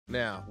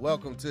Now,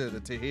 welcome to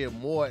hear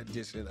more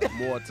edition of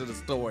More to the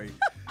Story.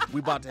 We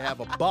about to have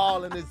a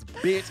ball in this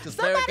bitch.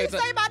 Somebody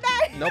say my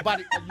name.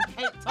 Nobody, you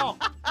can't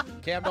talk.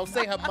 Cam, don't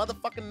say her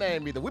motherfucking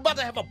name either. We about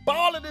to have a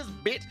ball in this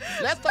bitch.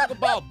 Let's talk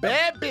about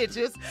bad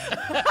bitches.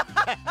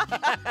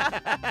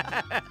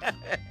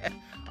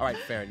 All right,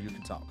 Farron, you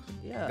can talk.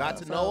 Yeah. Got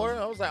to know her.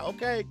 I was like,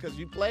 okay, because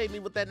you played me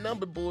with that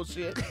number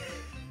bullshit.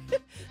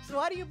 So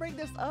why do you bring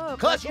this up?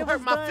 Because Like, you it hurt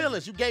was my done-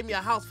 feelings. You gave me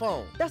a house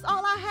phone. That's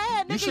all I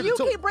had, You nigga. should've You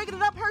told- keep bringing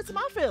it up, hurts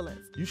my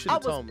feelings. You should I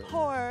have was told me.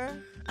 poor.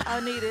 I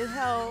needed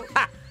help.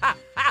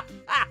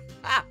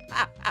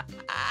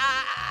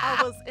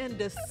 I was in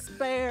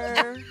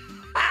despair.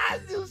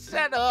 You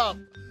shut up.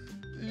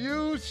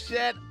 You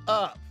shut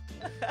up.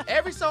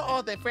 Every so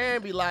often,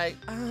 Farron be like,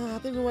 I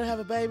think we want to have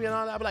a baby and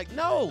all that. I be like,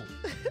 no.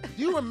 Do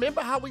you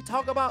remember how we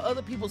talk about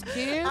other people's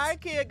kids? Our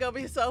kid gonna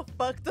be so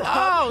fucked up.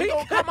 Oh, he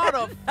gonna come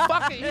out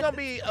he gonna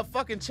be a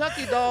fucking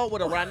Chucky doll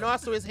with a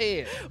rhinoceros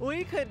head.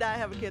 We could not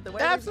have a kid the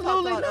way Absolutely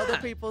we talk about not.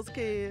 other people's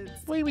kids.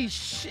 We be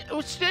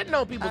shitting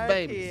on people's Our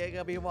babies. kid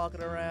gonna be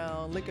walking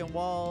around licking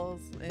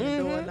walls and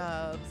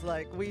doorknobs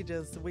like we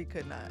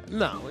could not.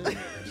 No, we don't do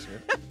that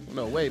shit.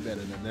 No, way better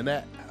than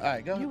that. All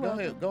right, go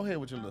ahead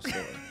with your little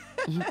story.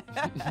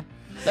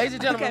 Ladies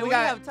and gentlemen, Okay, we we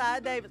got have Ty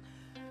Davis.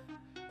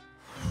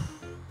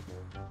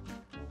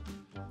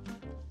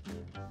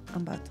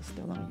 I'm about to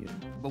steal on you.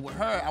 But with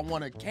her, I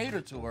want to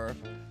cater to her.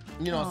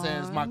 You know what I'm saying?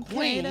 It's my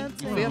queen. You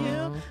feel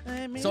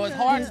me? So it's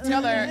hard to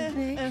tell her.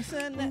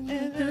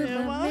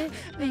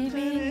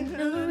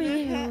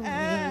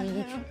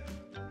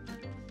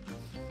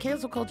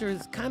 Cancel culture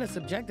is kind of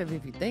subjective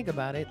if you think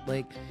about it.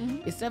 Like,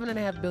 it's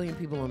 7.5 billion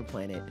people on the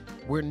planet.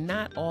 We're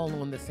not all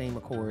on the same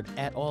accord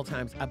at all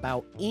times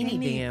about any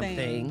damn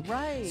thing.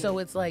 Right. So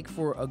it's like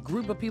for a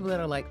group of people that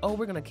are like, oh,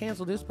 we're going to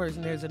cancel this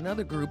person, there's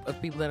another group of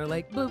people that are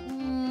like, but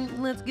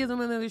let's give them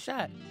another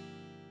shot.